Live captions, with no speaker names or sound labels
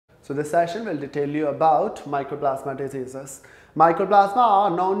So this session will detail you about mycoplasma diseases. Mycoplasma are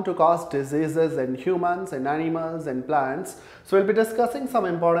known to cause diseases in humans, in animals, in plants. So we'll be discussing some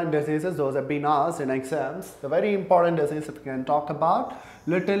important diseases. Those have been asked in exams. The very important disease if we can talk about,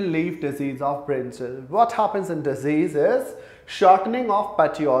 little leaf disease of brinjal. What happens in disease is shortening of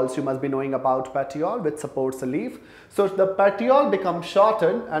petioles. You must be knowing about petiole, which supports the leaf. So the petiole becomes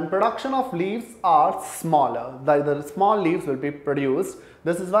shortened and production of leaves are smaller. The small leaves will be produced.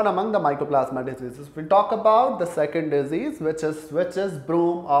 This is one among the mycoplasma diseases. We talk about the second disease, which is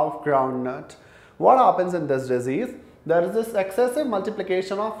broom of groundnut. What happens in this disease? There is this excessive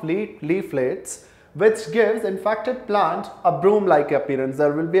multiplication of leaflets, which gives infected plant a broom-like appearance.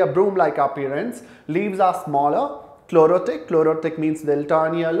 There will be a broom-like appearance. Leaves are smaller. Chlorotic. Chlorotic means they'll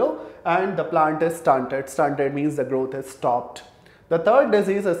turn yellow, and the plant is stunted. Stunted means the growth is stopped. The third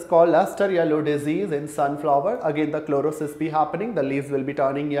disease is called luster yellow disease in sunflower. Again, the chlorosis be happening. The leaves will be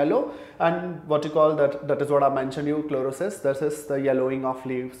turning yellow, and what you call that is what I mentioned you, chlorosis. This is the yellowing of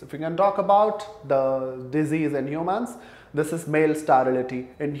leaves. If we can talk about the disease in humans, this is male sterility.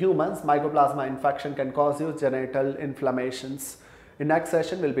 In humans, mycoplasma infection can cause you genital inflammations. In next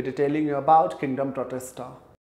session, we'll be detailing you about kingdom protista.